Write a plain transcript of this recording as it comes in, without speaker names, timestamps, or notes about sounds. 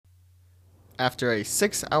After a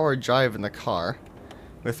 6-hour drive in the car,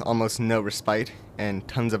 with almost no respite and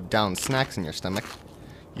tons of down snacks in your stomach,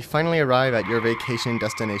 you finally arrive at your vacation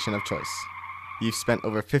destination of choice. You've spent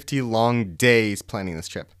over 50 long days planning this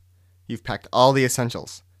trip. You've packed all the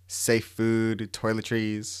essentials: safe food,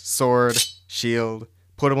 toiletries, sword, shield,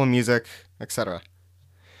 portable music, etc.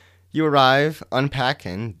 You arrive, unpack,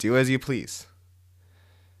 and do as you please.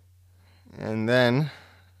 And then,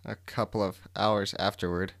 a couple of hours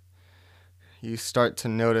afterward, you start to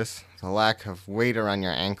notice the lack of weight around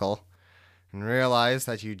your ankle and realize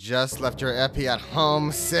that you just left your epi at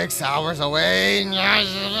home 6 hours away.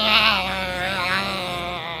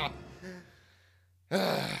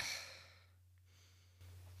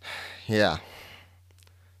 Yeah.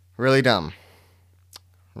 Really dumb.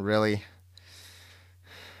 Really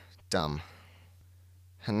dumb.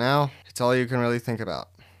 And now, it's all you can really think about.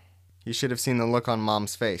 You should have seen the look on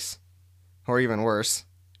Mom's face. Or even worse,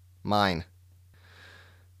 mine.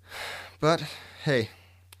 But, hey,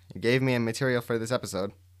 you gave me a material for this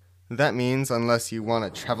episode. That means unless you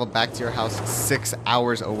want to travel back to your house 6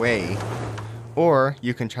 hours away, or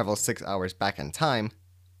you can travel 6 hours back in time,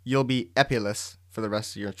 you'll be epiless for the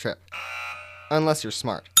rest of your trip. Unless you're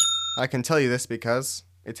smart. I can tell you this because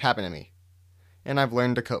it's happened to me, and I've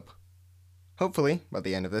learned to cope. Hopefully, by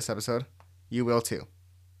the end of this episode, you will too.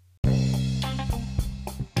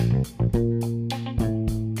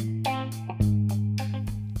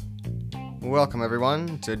 Welcome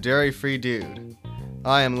everyone to Dairy Free Dude.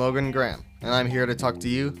 I am Logan Graham, and I'm here to talk to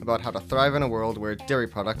you about how to thrive in a world where dairy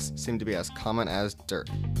products seem to be as common as dirt.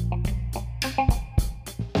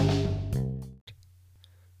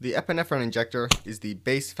 The epinephrine injector is the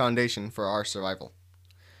base foundation for our survival.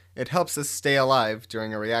 It helps us stay alive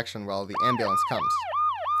during a reaction while the ambulance comes.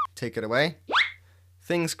 Take it away,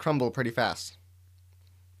 things crumble pretty fast.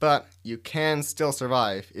 But you can still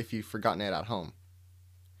survive if you've forgotten it at home.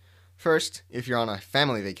 First, if you're on a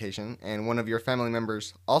family vacation and one of your family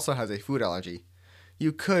members also has a food allergy,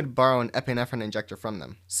 you could borrow an epinephrine injector from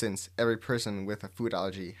them, since every person with a food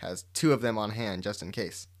allergy has 2 of them on hand just in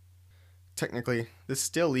case. Technically, this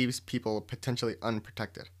still leaves people potentially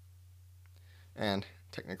unprotected. And,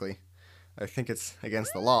 technically, I think it's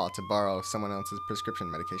against the law to borrow someone else's prescription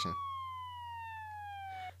medication.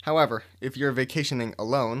 However, if you're vacationing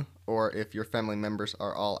alone, or if your family members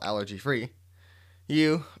are all allergy-free,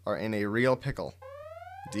 you are in a real pickle.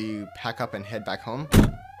 Do you pack up and head back home?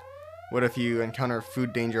 What if you encounter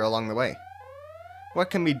food danger along the way? What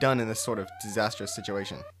can be done in this sort of disastrous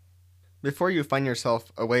situation? Before you find yourself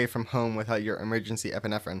away from home without your emergency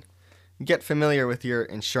epinephrine, get familiar with your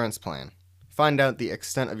insurance plan. Find out the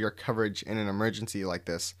extent of your coverage in an emergency like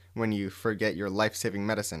this when you forget your life-saving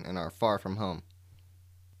medicine and are far from home.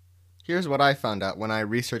 Here's what I found out when I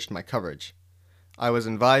researched my coverage. I was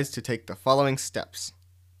advised to take the following steps.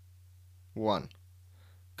 1.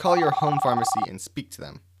 Call your home pharmacy and speak to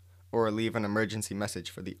them, or leave an emergency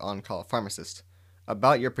message for the on-call pharmacist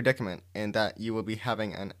about your predicament and that you will be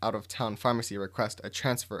having an out-of-town pharmacy request a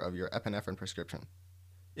transfer of your epinephrine prescription.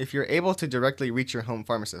 If you're able to directly reach your home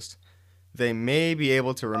pharmacist, they may be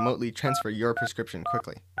able to remotely transfer your prescription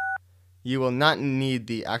quickly. You will not need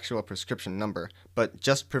the actual prescription number, but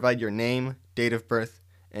just provide your name, date of birth,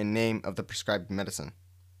 and name of the prescribed medicine.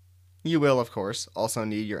 You will, of course, also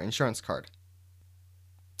need your insurance card.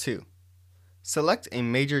 2. Select a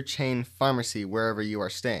major chain pharmacy wherever you are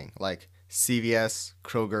staying, like CVS,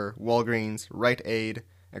 Kroger, Walgreens, Rite Aid,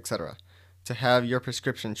 etc., to have your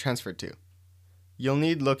prescription transferred to. You'll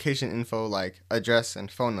need location info like address and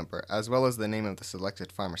phone number, as well as the name of the selected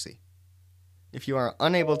pharmacy. If you are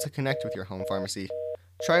unable to connect with your home pharmacy,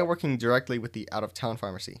 try working directly with the out-of-town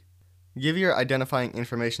pharmacy. Give your identifying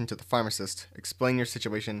information to the pharmacist, explain your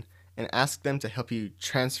situation, and ask them to help you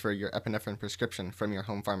transfer your epinephrine prescription from your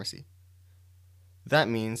home pharmacy. That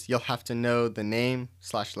means you'll have to know the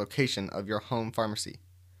name/location of your home pharmacy.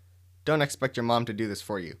 Don't expect your mom to do this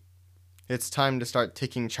for you. It's time to start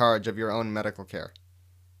taking charge of your own medical care.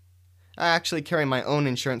 I actually carry my own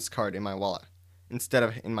insurance card in my wallet, instead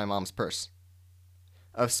of in my mom's purse.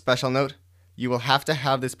 Of special note, you will have to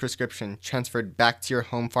have this prescription transferred back to your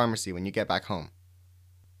home pharmacy when you get back home.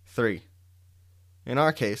 3. In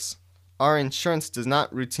our case, our insurance does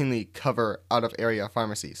not routinely cover out-of-area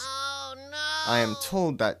pharmacies. Oh no! I am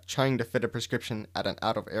told that trying to fit a prescription at an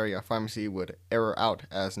out-of-area pharmacy would error out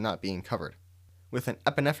as not being covered. With an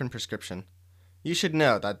epinephrine prescription, you should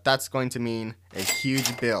know that that's going to mean a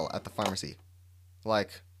huge bill at the pharmacy.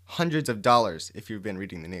 Like hundreds of dollars if you've been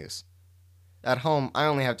reading the news. At home, I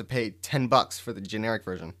only have to pay $10 for the generic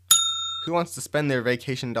version. Who wants to spend their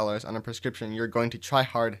vacation dollars on a prescription you're going to try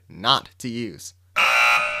hard not to use?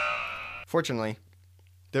 Fortunately,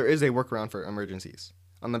 there is a workaround for emergencies.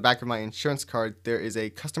 On the back of my insurance card, there is a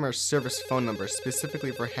customer service phone number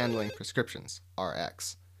specifically for handling prescriptions,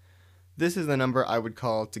 RX. This is the number I would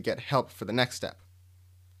call to get help for the next step.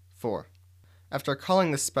 4. After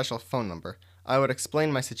calling this special phone number, I would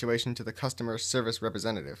explain my situation to the customer service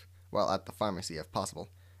representative, while at the pharmacy if possible,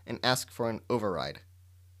 and ask for an override.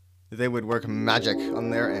 They would work magic on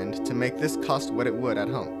their end to make this cost what it would at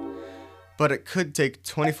home. But it could take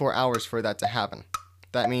 24 hours for that to happen.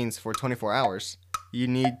 That means for 24 hours, you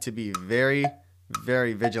need to be very,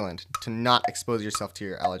 very vigilant to not expose yourself to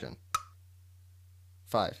your allergen.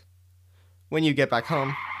 5. When you get back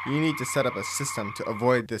home, you need to set up a system to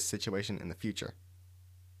avoid this situation in the future.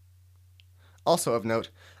 Also of note,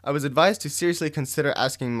 I was advised to seriously consider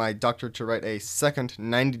asking my doctor to write a second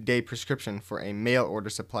 90-day prescription for a mail order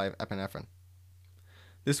supply of epinephrine.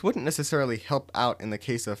 This wouldn't necessarily help out in the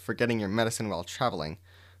case of forgetting your medicine while traveling,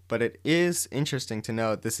 but it is interesting to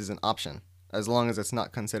know this is an option, as long as it's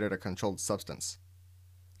not considered a controlled substance.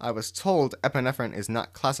 I was told epinephrine is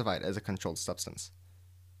not classified as a controlled substance.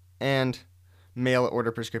 And mail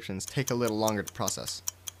order prescriptions take a little longer to process.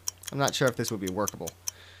 I'm not sure if this would be workable.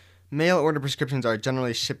 Mail order prescriptions are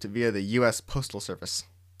generally shipped via the U.S. Postal Service.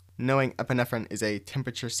 Knowing epinephrine is a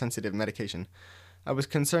temperature-sensitive medication, I was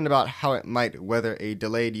concerned about how it might weather a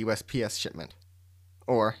delayed USPS shipment,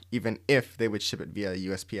 or even if they would ship it via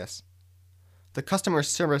USPS. The customer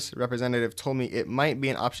service representative told me it might be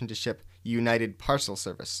an option to ship United Parcel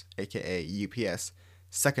Service, aka UPS,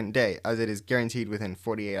 second day, as it is guaranteed within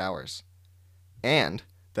 48 hours, and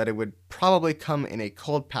that it would probably come in a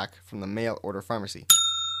cold pack from the mail order pharmacy.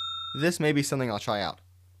 This may be something I'll try out.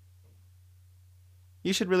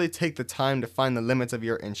 You should really take the time to find the limits of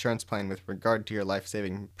your insurance plan with regard to your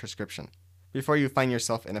life-saving prescription, before you find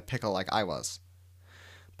yourself in a pickle like I was.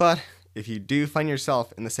 But if you do find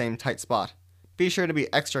yourself in the same tight spot, be sure to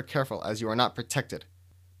be extra careful as you are not protected.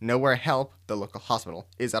 Know where help, the local hospital,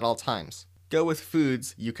 is at all times. Go with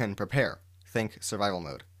foods you can prepare. Think survival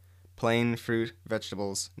mode. Plain fruit,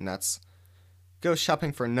 vegetables, nuts. Go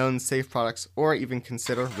shopping for known safe products, or even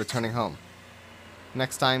consider returning home.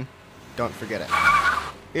 Next time, don't forget it.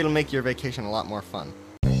 It'll make your vacation a lot more fun.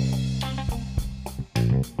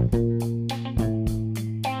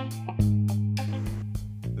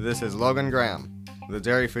 This is Logan Graham, the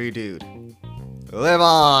Dairy Free Dude. Live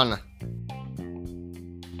on!